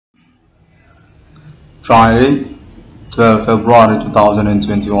Friday, 12 February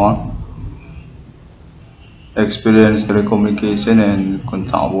 2021. Experienced communication and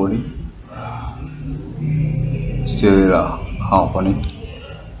contact body. Still happening.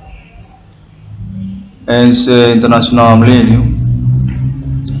 And international millennium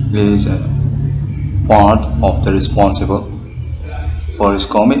is part of the responsible for his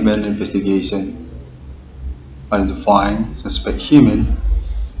commitment investigation, identifying suspect human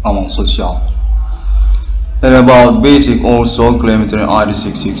among social. And about basic also claiming ID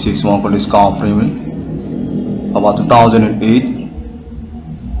 6661 for discovery about 2008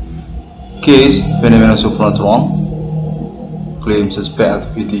 case phenomenon supernatural claim suspect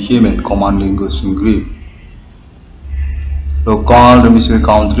with the human commanding goods in grief. Local domiciliary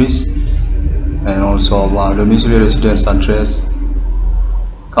countries and also about domiciliary residence address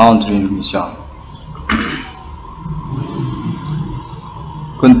country in Mission.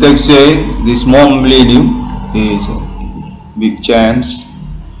 Context say this small millennium is a big chance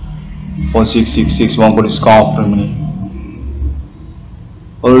for 6661 for discovery.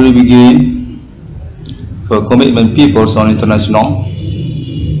 Already begin for commitment peoples on international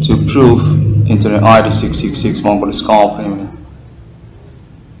to prove internet ID 6661 for discovery.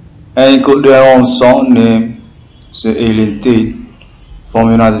 And could there also name the alien Tate from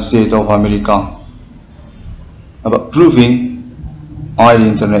the United States of America about proving ID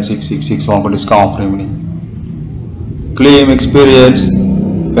internet 6661 for discovery. Claim experience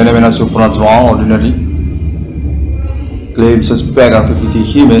phenomena supernatural ordinary. Claim suspect activity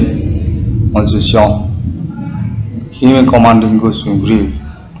human on social. Human commanding goods in grief.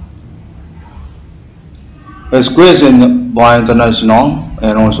 As question by international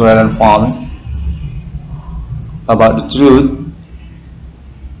and also alien farming about the truth,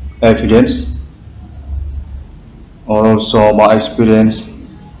 evidence, or also by experience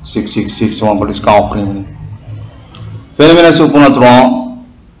 6661 for discovery. Phenomena supernatural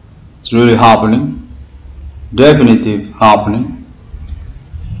is really happening, definitive happening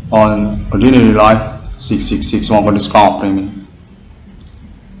on ordinary life 6661 for discovery.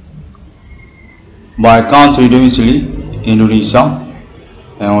 By country domicile Indonesia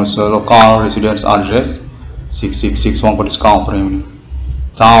and also local residence address 6661 for discovery.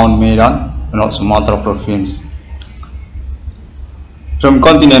 Town Medan and also Sumatera province. From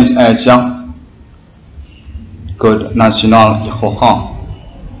continents Asia, code national Yehoha.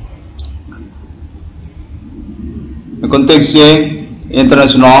 The context say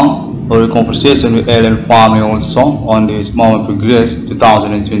international or conversation with alien family also on this moment progress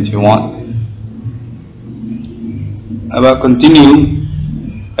 2021. About continue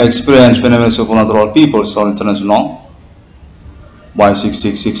experience phenomenal supernatural people so international by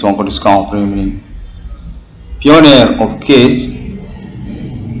 6661 for discovery. Pioneer of case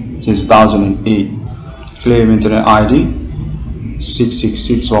since 2008. Claim internet ID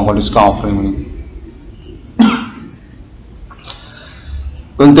 6661 for discovery.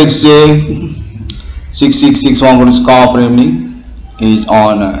 Context say 6661 for discovery is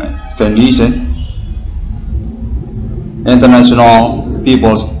on condition international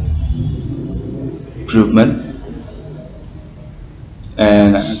people's improvement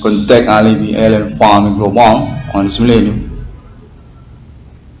and contact alibi alien farming global on this millennium.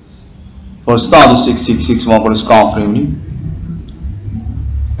 For status 6661 for discovery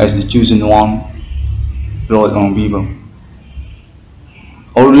as the chosen one Lord on people.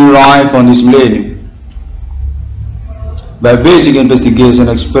 Already arrived on this millennium by basic investigation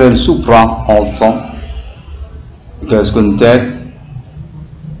experience supra also because contact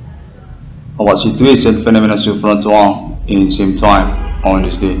about situation phenomena supernatural in same time on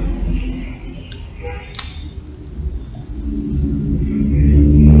this day.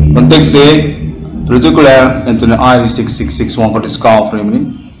 Context say particular internet ID 6661 for discovery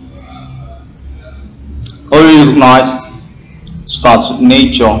already recognize starts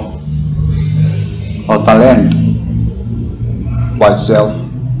nature or talent by self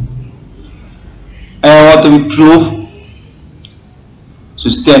and what to be proved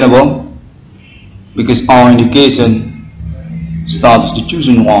sustainable because our indication starts the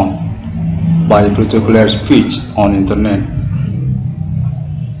chosen one by the particular speech on internet.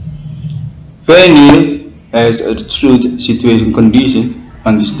 Very as a truth situation condition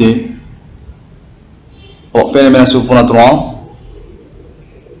on this day of phenomena supernatural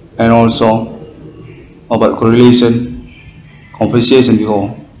and also about correlation conversation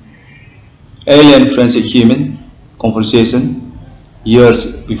before alien forensic human conversation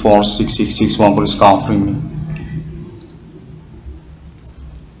years before 6661 for discovery.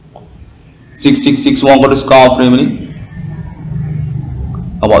 6661 for discovery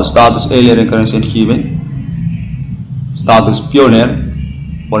about status alien incarnation given, status pioneer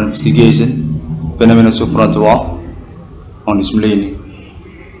for investigation, phenomena supernatural on this millennium.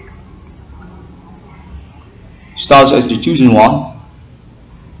 Status institution 1,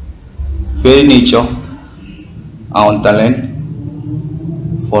 very nature and talent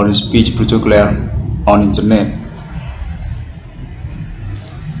for the speech particular on internet.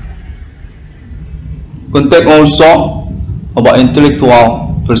 Contact also about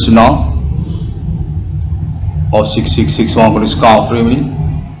intellectual personnel of 6661 for the scout family.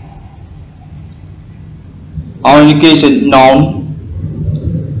 Our indication known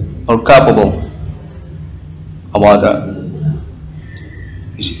or capable about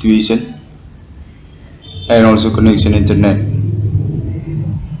the situation and also connection internet.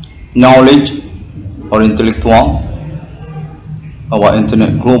 Knowledge or intellectual about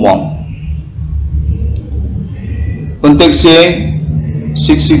internet global. Context say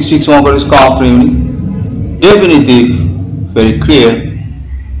 6661 for the scout family. Definitive, very clear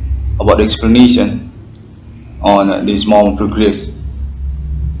about the explanation on this moment progress.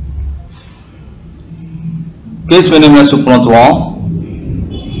 Case phenomena supernatural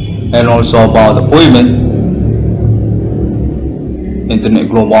and also about appointment, internet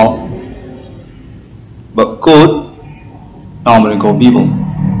global, but code, numerical people.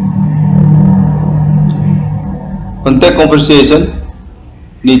 Contact conversation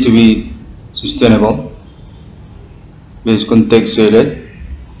need to be sustainable. This context say that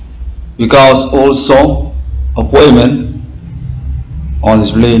because also appointment on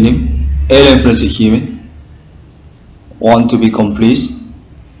this millennium, alien friendship human want to be complete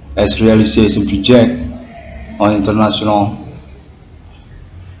as realization project on international.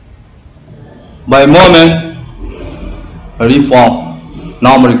 By moment, reform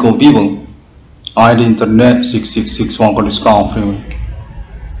numerical people on the internet 6661 for discount free.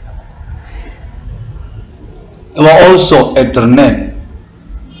 But also internet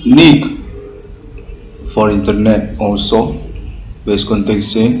need for internet also based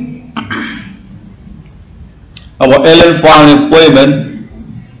context saying about alien family appointment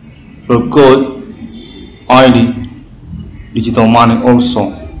for code ID digital money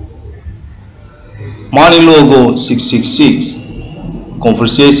also money logo 666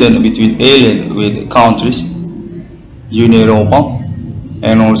 conversation between alien with countries Union Europa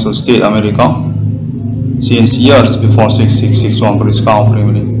and also State America since years before 6661 for discount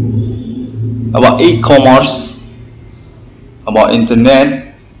family. About e-commerce, about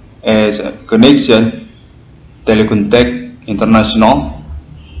internet as a connection, telecontact, international,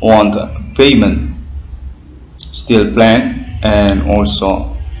 want payment, still plan and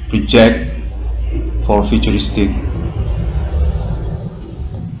also project for futuristic.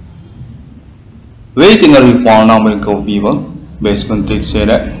 Waiting a reform numerical people, based context say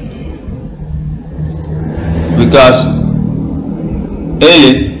that because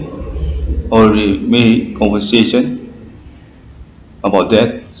alien already made conversation about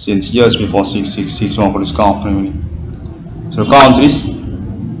that since years before 6661 for this country. So countries,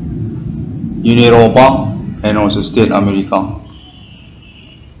 Union Europa and also State America.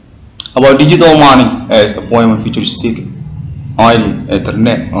 About digital money as appointment futuristic, ID,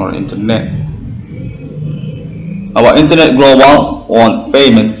 Ethernet or internet. About internet global want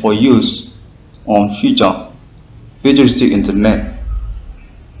payment for use on futuristic internet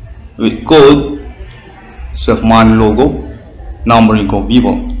with code self-money logo numbering code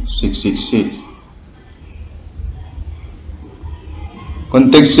people 666.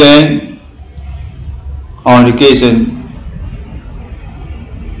 Context saying on indication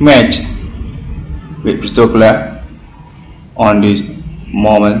match with particular on this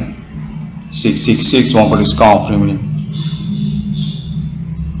moment 666 one for discount family.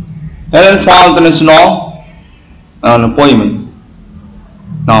 And then found international an appointment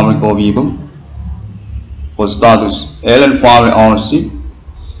numerical people for status alien family ownership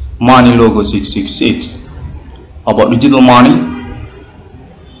money logo 666 about digital money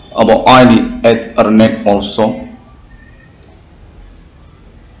about ID at Internet also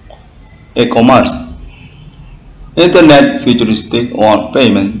e-commerce internet futuristic or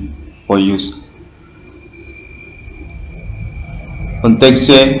payment for use. Context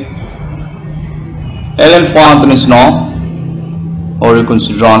say alien family international or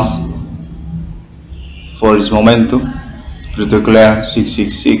reconsiderance for this momentum particular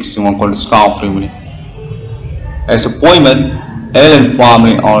 666 in one called discount family. As appointment, alien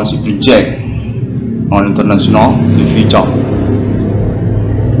family also project on international the future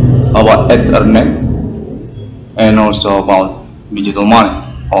about internet and also about digital money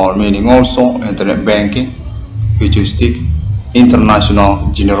or meaning also internet banking, futuristic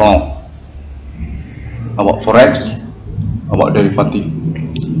international general, about forex, about derivative,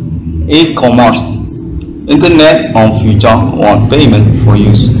 e-commerce, internet on future on payment for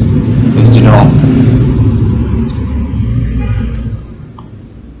use as general.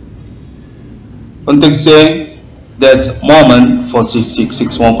 Context say that moment for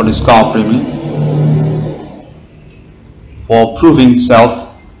 6661 for discovery for proving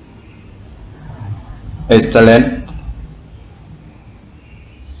self as talent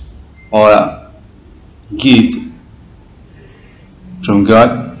or a gift from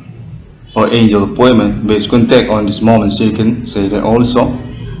God or angel appointment based contact on this moment. Second, say that also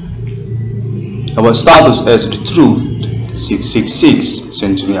about status as the truth 666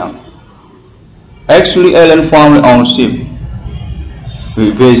 centurion. Actually, alien family ownership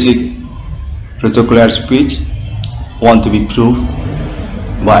with basic protocol speech want to be proved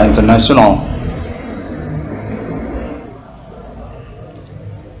by international.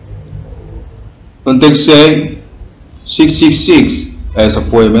 Context say 666 as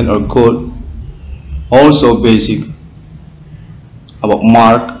appointment or code, also basic about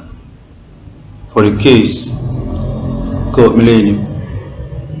mark for the case code millennium.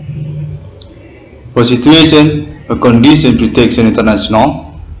 For situation or condition protection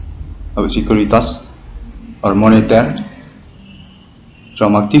international about securitas or monetary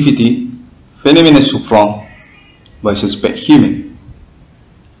from activity phenomena supra by suspect human,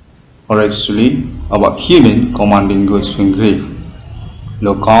 or actually about human commanding goods from grave,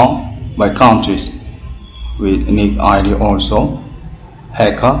 local by countries with unique ID also,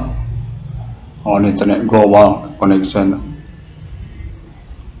 hacker on internet global connection.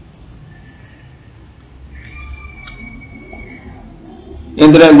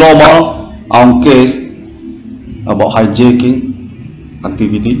 Internet global on case about hijacking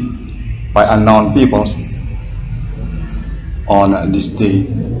activity by unknown peoples on this day.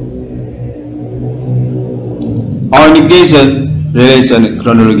 Our indication relation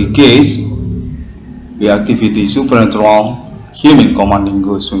chronology case the activity supernatural human commanding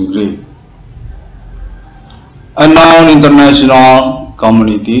goods from grave. Unknown international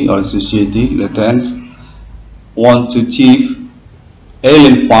community or society latents want to achieve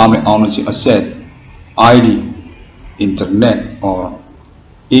alien family ownership asset, ID, internet or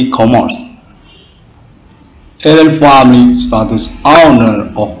e-commerce. Alien family status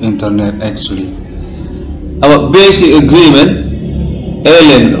owner of internet actually. Our basic agreement,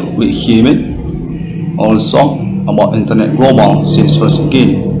 alien with human, also about internet global since first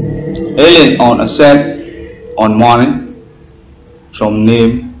beginning. Alien on asset, on money, from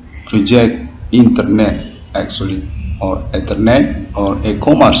name, project, internet actually, or Ethernet or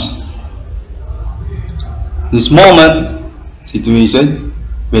e-commerce. This moment situation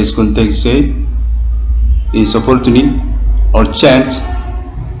based context say is opportunity or chance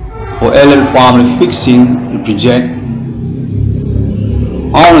for alien family fixing the project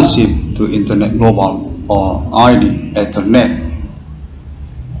ownership to internet global or ID Ethernet.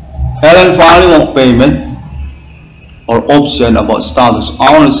 Alien family want payment or option about status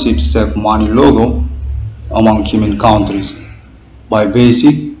ownership self money logo among human countries by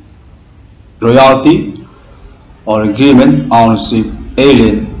basic royalty or agreement ownership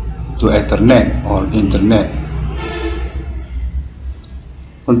alien to Ethernet or internet.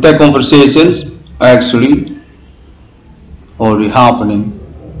 Contact conversations actually already happening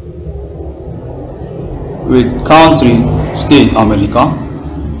with country state America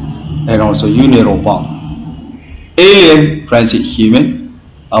and also Europa. Alien friendship human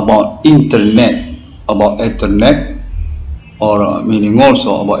about internet, about Ethernet, or meaning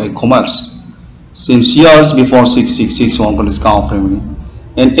also about e-commerce. Since years before 6661 for this family,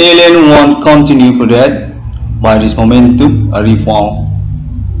 and alien won't continue for that by this momentum a reform.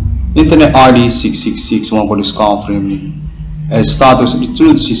 Internet ID 6661 for this family as status the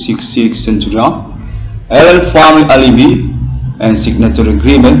truth 666 centurion, alien family alibi and signatory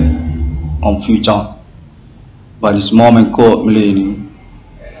agreement on future by this moment called millennium.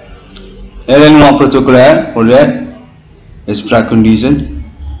 Alien one protocol for that is precondition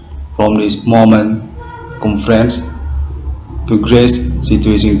from this moment conference to grace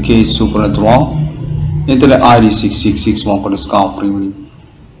situation case supernatural internet ID 6661 for the family.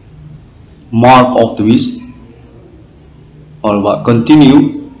 Mark of the beast or about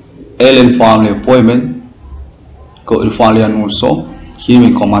continue alien family appointment co-refalian also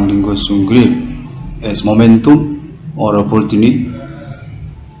human commanding goes to grave as momentum or opportunity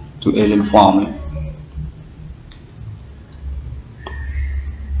to alien family.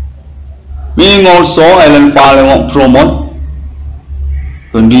 Meaning also alien family won't promote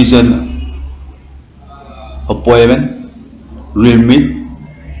condition appointment real meet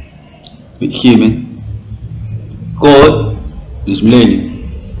with human. Code is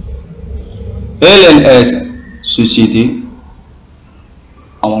millennium. Alien as society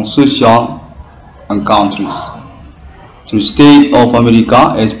among social and countries. Through State of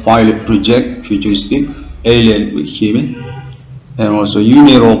America as pilot project futuristic alien with human, and also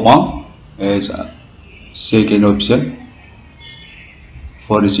Europa as a second option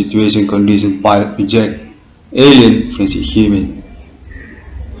for the situation condition pilot project alien versus human.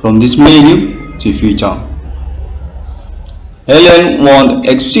 From this millennium to future, alien won't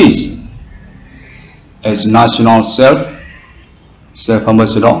exist as national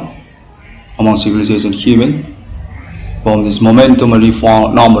self-ambassador among civilization human. From this momentum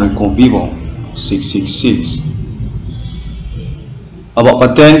reform numbering of people 666. About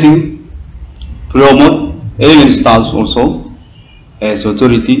patenting, promote alien status also as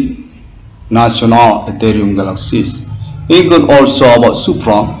authority national Ethereum galaxies. We could also about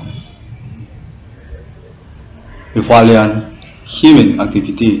supra-affiliation human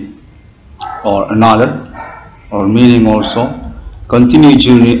activity or another, or meaning also continue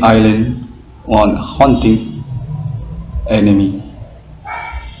journey island on hunting enemy.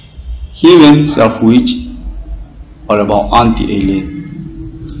 Human self-which or about anti-alien.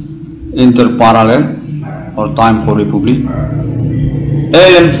 Interparallel or time for republic.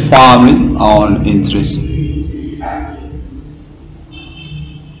 Alien family on interest.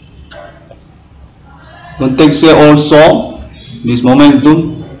 Context also this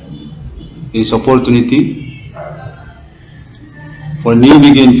momentum is opportunity for new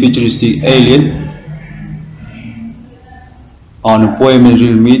begin futuristic alien on employment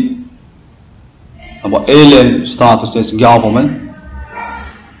real meet about alien status as government,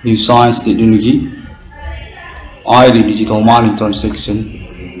 new science technology, ID digital money transaction,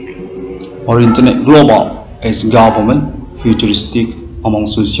 or internet global as government, futuristic among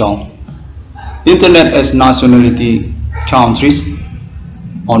social, internet as nationality countries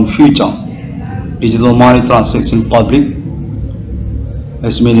on future, digital money transaction public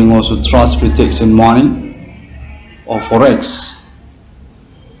as meaning also trust protection money or forex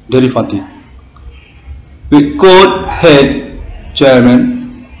derivative. With code head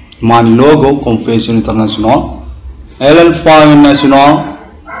chairman money logo confession international alien farming national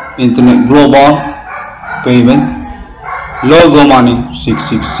internet global payment logo money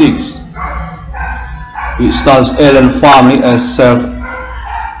 666. Which starts alien family as self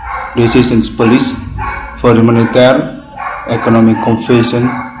decisions police for humanitarian economic confession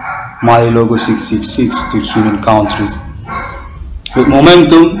money logo 666 to human countries. With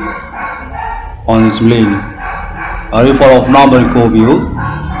momentum on this millennium, a reform of numbering co-view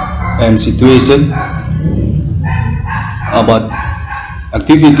and situation about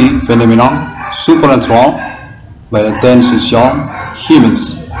activity phenomenon supernatural by the 10 social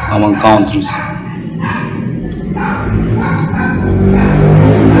humans among countries.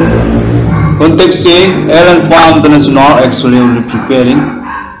 Context saying Alien Farm International actually already preparing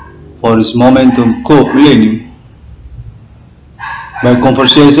for this momentum co-millennium by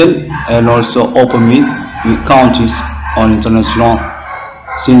conversation and also open meet with countries on international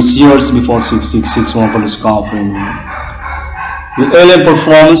since years before 6661 police conference. With alien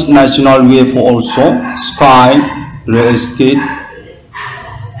performance national UFO also sky real estate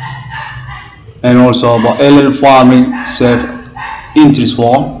and also about alien farming self interest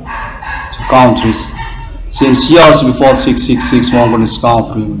war to countries since years before 6661 police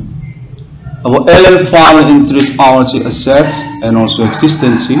conference. About alien farming interest ownership assets and also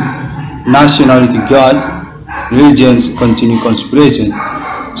existency, nationality God, religions continue conspiration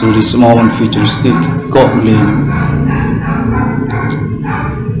to this moment futuristic God millennium.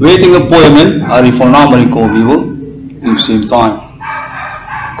 Waiting appointment are reform numbering co-vivo in the same time.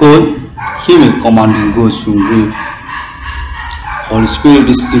 Code human commanding ghost from grave. Holy Spirit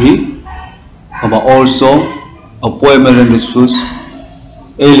history about also appointment and disputes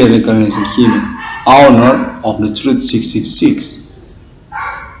alien incarnation human honor of the truth 666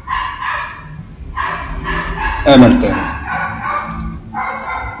 emerter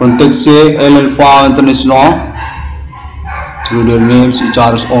context say alien farm international through their names each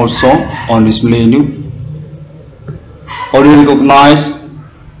other also on this millennium. How do you recognize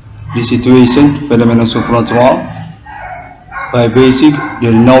the situation phenomenon supernatural by basic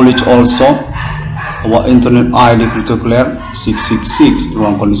their knowledge also about internet ID Declerate 666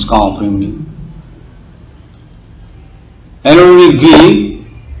 ruang police conference. And we agree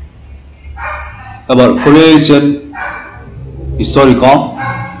about correlation historical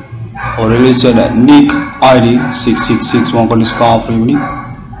or relation at NIC ID 666 ruang police conference.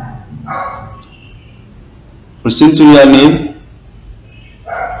 For century name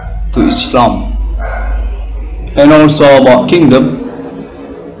to Islam, and also about kingdom,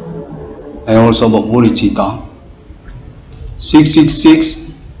 and also about bodhicitta.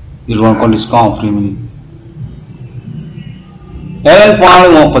 666 Irwan kon discount family. And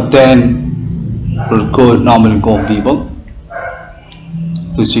finally, one contain record number of people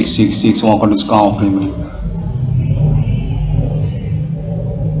to 666 one kon discount family.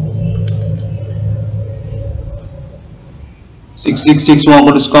 Six one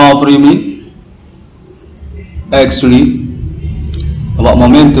kon discount family. Actually, about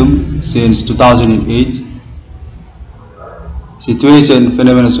momentum since 2008. Situation,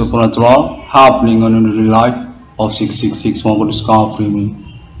 phenomena supernatural happening on the real life of 666 one could discount family.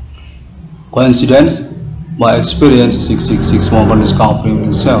 Coincidence by experience 666 one could discount family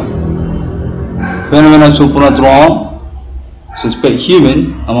itself. Phenomena supernatural suspect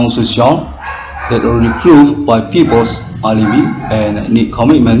human among social that already proved by people's alibi and need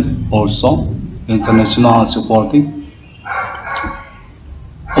commitment, also international supporting.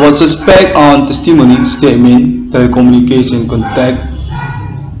 About suspect on testimony, statement, telecommunication contact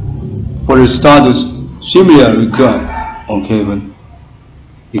for the status similar with God on heaven,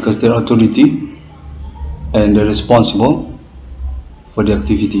 because their authority and they're responsible for the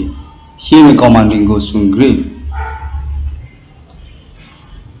activity. Human commanding goes from grave.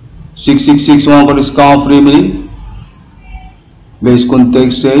 666 one for the scar framing. Base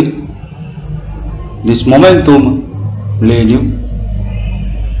context say this momentum millennium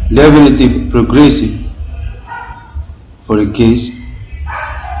definitive progressive for the case,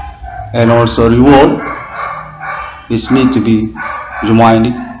 and also reward is need to be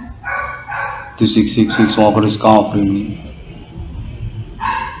reminded to 666 one for the scar framing.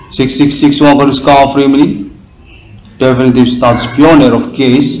 666 one for the scar framing definitive starts pioneer of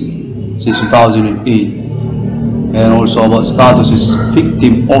case since 2008, and also about status is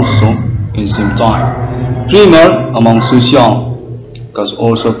victim also in same time. Premier among social, because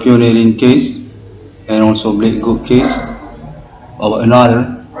also pioneering case and also black good case about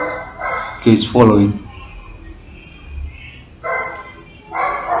another case following.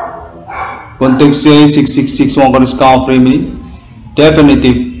 Context says 666 one for scar framing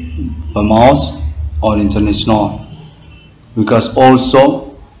definitive famous on international, because also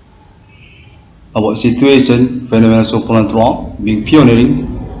about situation phenomena supernatural being pioneering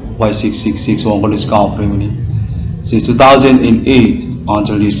by 666 one for scar framing since 2008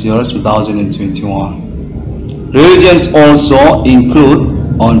 until this year 2021. Religions also include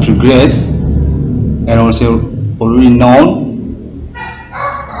on progress and also already known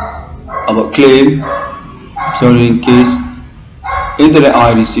about claim pioneering case internet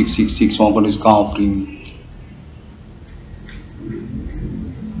ID 666 one for this country.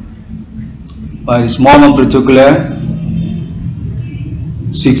 By this moment particular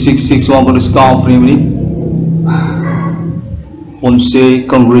 666 one for this country. Want to say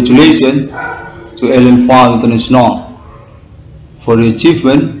congratulations to LN5 International for the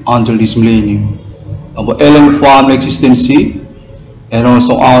achievement until this millennium. About LN5 Existensi and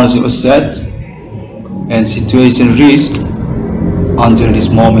also ownership assets and situation risk until this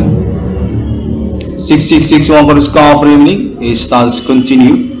moment. 6661 for the scar framing is status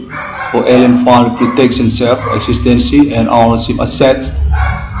continue for LN5 protection self-existency and ownership assets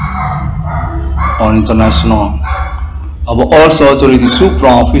on international. But also authority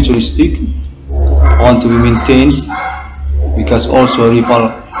supra futuristic want to be maintained, because also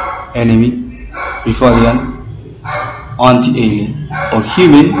rival enemy, rivalian, anti-alien or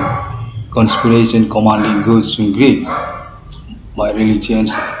human conspiration commanding goes to grave by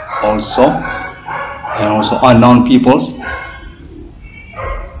religions also, and also unknown peoples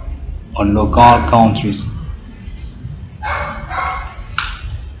on local countries.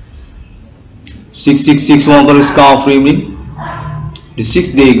 6661 for the scar framing. The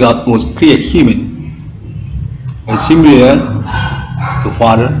sixth day God was create human and similar to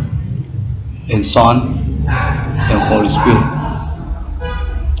Father and Son and Holy Spirit.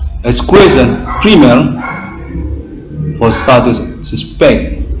 As question premier for status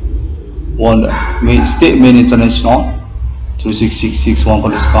suspect one made statement international to 6661 for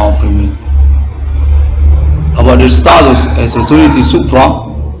the scar framing about the status as authority supra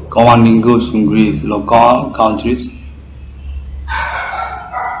commanding goods from grave local countries.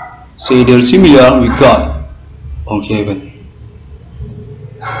 Say they're similar with God on heaven.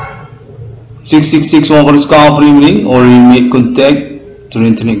 6661 for the scar framing already made contact to the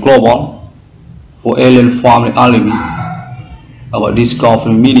internet global for alien family alibi about this scar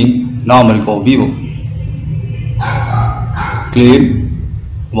framing meaning normally for people. Claim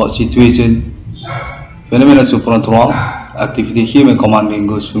about situation phenomena supernatural activity human commanding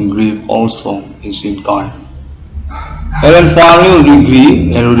goes to grave also in same time. Alien family will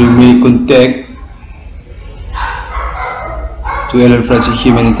agree and will make contact to Alien Friendship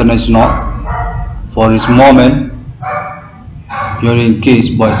Human International for this moment during case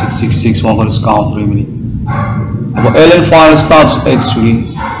by 666 1 family. About Alien family starts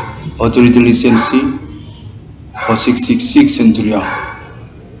actually authority license for 666 century.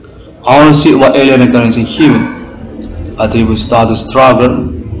 Ownership of alien occurrence in human attribute status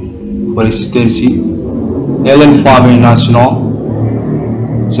struggle for Existensi, alien family national,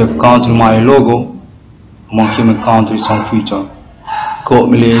 self-country my logo among human countries on future,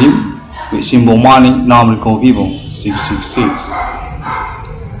 code millennium with symbol money, numerical vivo 666.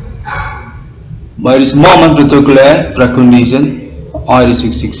 By this moment, particular precondition, ID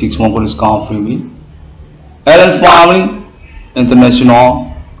 666 one for this country, alien family international.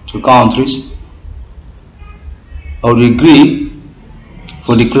 To countries, I would agree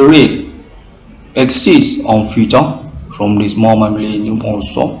for Declerate exists on future from this moment millennium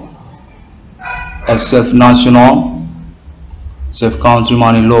also as self-national, self-country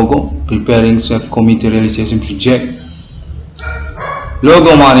money logo, preparing self-committe realization project,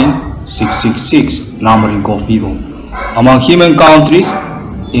 logo money 666, numbering of people. Among human countries,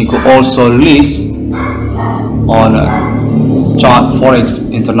 it could also list on chart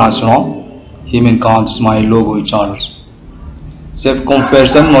Forex International, human countries my logo each others.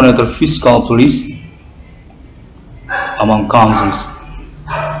 Self-confession monitor fiscal police among countries.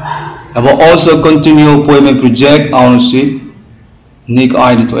 I will also continue appointment project ownership, NIC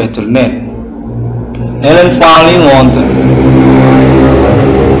ID to Ethernet. Alien family want to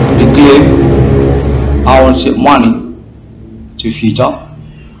declare ownership money to future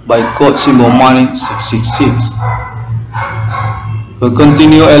by code symbol money 666. Will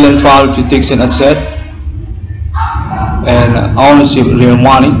continue alien family protection asset and ownership real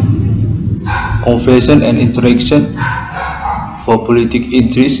money, confession and interaction for political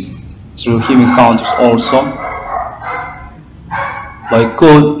interest through human countries also by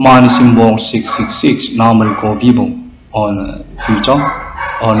code money symbol 666 numerical people on future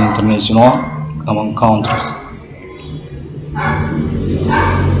on international among countries.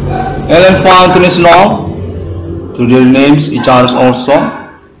 Alien family international to their names each others also,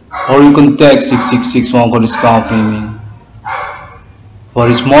 or you can text 6661 for this framing. For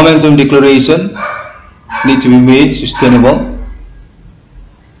this momentum declaration need to be made sustainable,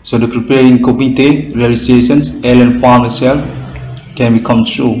 so the preparing Committe realizations alien family self can become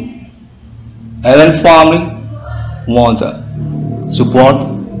true. Alien family want support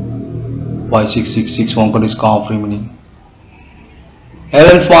by 6661 for this framing.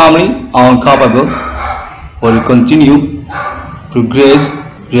 Alien family are incapable or will continue progress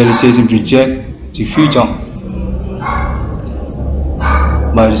realization project to future.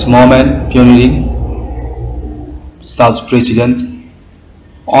 By this moment, pioneering starts president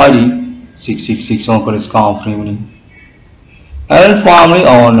ID 6661 for this framing. Alien family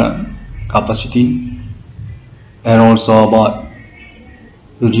on capacity and also about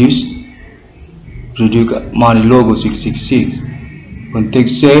produce money logo 666.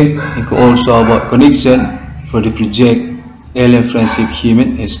 Context say it could also about connection for the project Alien Friendship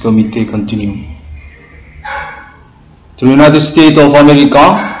Human as Committe continue. To the United States of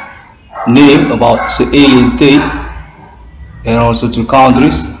America, name about the alien state and also to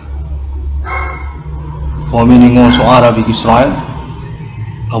countries for meaning also Arabic Israel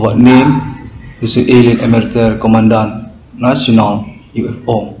about name is the alien emeriter commandant national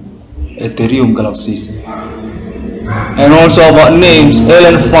UFO Ethereum galaxies and also about names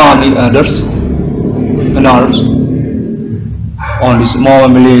alien family others and others on this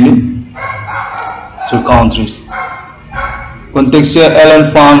moment millennium to countries. Contextual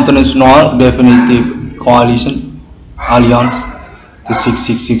alien family international definitive coalition alliance to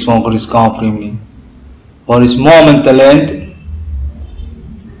 6661 for this framing. For this moment talent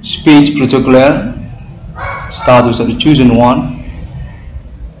speech particular status of the chosen one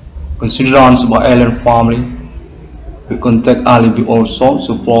considerance by alien family. We contact alibi also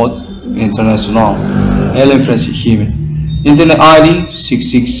support international alien friendship human internet ID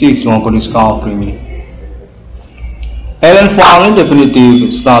 666 one for this framing. Alien family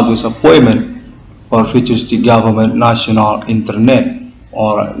definitive status appointment for futuristic government national internet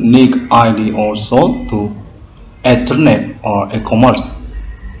or NIC ID also to Ethernet or e-commerce.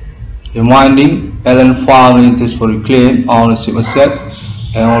 Reminding alien family interest for reclaim ownership assets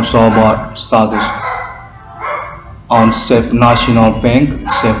and also about status on safe national bank,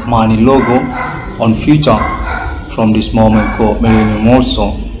 safe money logo on future from this moment called millennium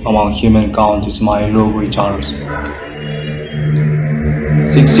also among human countries my logo each others.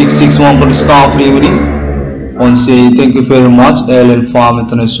 6661 for discovery evening. On say thank you very much, Alien Farm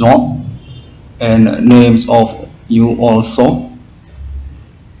International, and names of you also.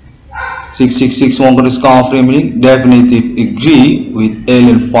 6661 for discovery evening. Definitive agree with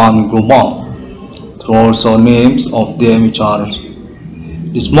Alien Farm Global. Through also names of them each other.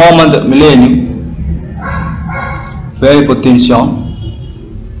 This moment at millennium, very potential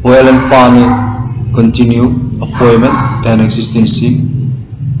for Alien Farm continue appointment and existency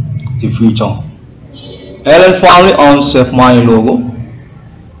the future. Alien family owns my logo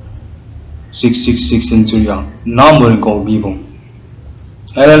 666 Centuria numbering of people.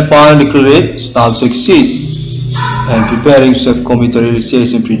 Alien family Declerate starts to exist and preparing self-committed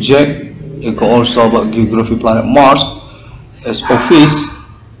realization project. It also about geography planet Mars as office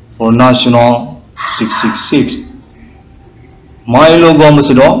for national 666. My logo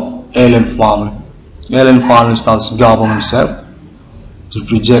ambassador Alien family. Alien family starts government self to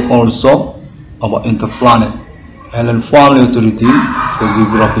project also about interplanet. Alien family authority for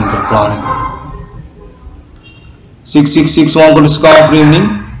geography interplanet. 6661 for discovery evening.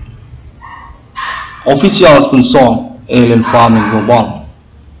 Official sponsor Alien family global.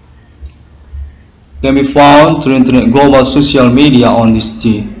 Can be found through internet global social media on this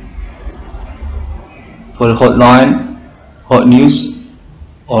day. For the hotline, hot news,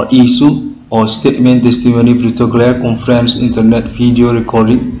 or issue, or statement, testimony, protocol, conference, internet, video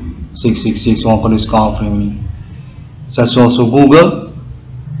recording, 6661 for this conference. Such also Google,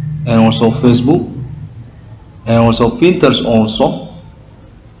 and also Facebook, and also Pinterest also,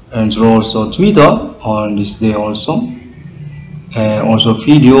 and also Twitter on this day also, and also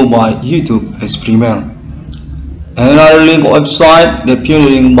video by YouTube as premier. And another link website, the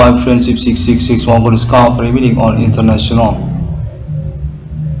pioneering by Friendship 6661 for this conference meeting on international.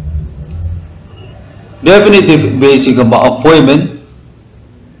 Definitive basic about appointment,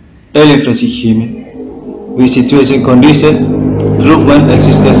 alien friendship human, with situation condition, improvement,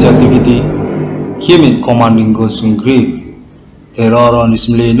 existence activity, human commanding goes in grief, terror on this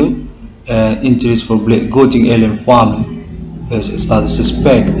millennium, and interest for black goating alien family as started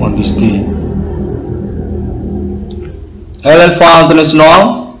suspect on this day. Alien family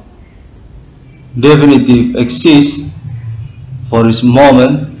international definitive exists for this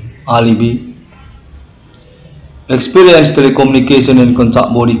moment alibi. Experience telecommunication and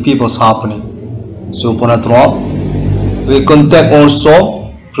contact body people's happening. Supernatural. We contact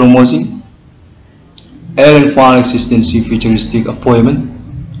also promoting alien family existency futuristic appointment.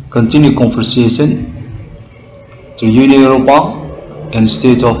 Continue conversation to Union Europa and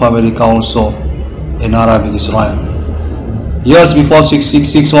States of America also in Arabic Israel. Years before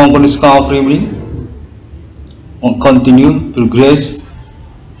 6661 for discovery on continue progress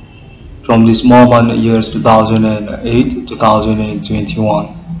from this moment years 2008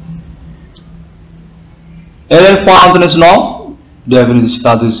 2021. Alien family international definitive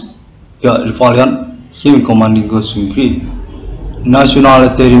status rebellion human commanding goes to agree. National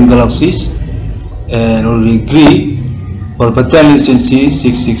Ethereum galaxies and already agree for battalion license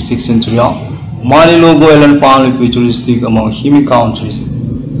 666 Centuria. Money logo alien family futuristic among human countries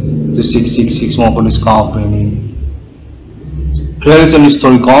to 6661 for discovery. Religion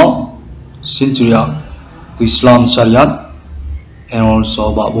historical Centuria to Islam Shariat, and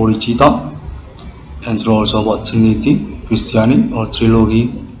also about Bodhicitta, and also about Trinity, Christiani or Trilogy,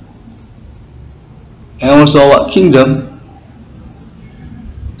 and also about Kingdom,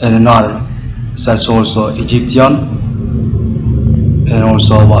 and another such also Egyptian, and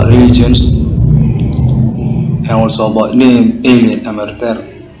also about religions, and also about name alien Ameriter.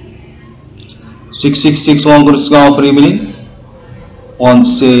 6661 for discovery meaning. On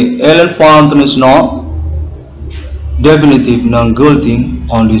say alien family international definitive non-guilty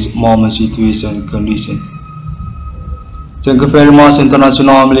on this moment situation condition. Thank you very much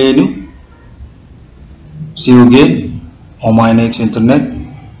international millennium. See you again on my next internet.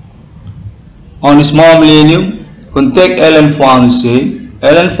 On this moment millennium, contact alien family say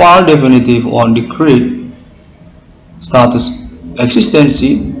alien family definitive on Declerate status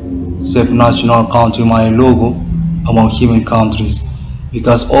existency self national country my logo among human countries.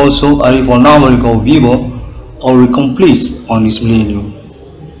 Because also a rival numbering of people or complete on this millennium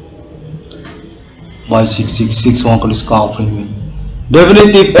by 6661 for this conference.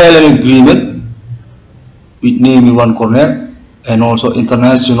 Definitive alien agreement with name Irwan Cornel and also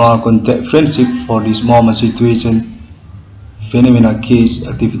international contact friendship for this moment situation phenomena case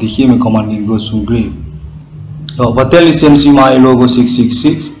activity human commanding goes to grave. So battalion license my logo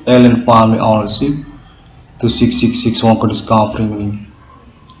 666 alien family ownership to 6661 for this conference.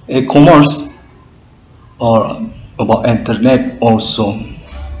 E-commerce or about internet also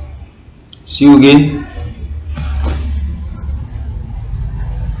See you again.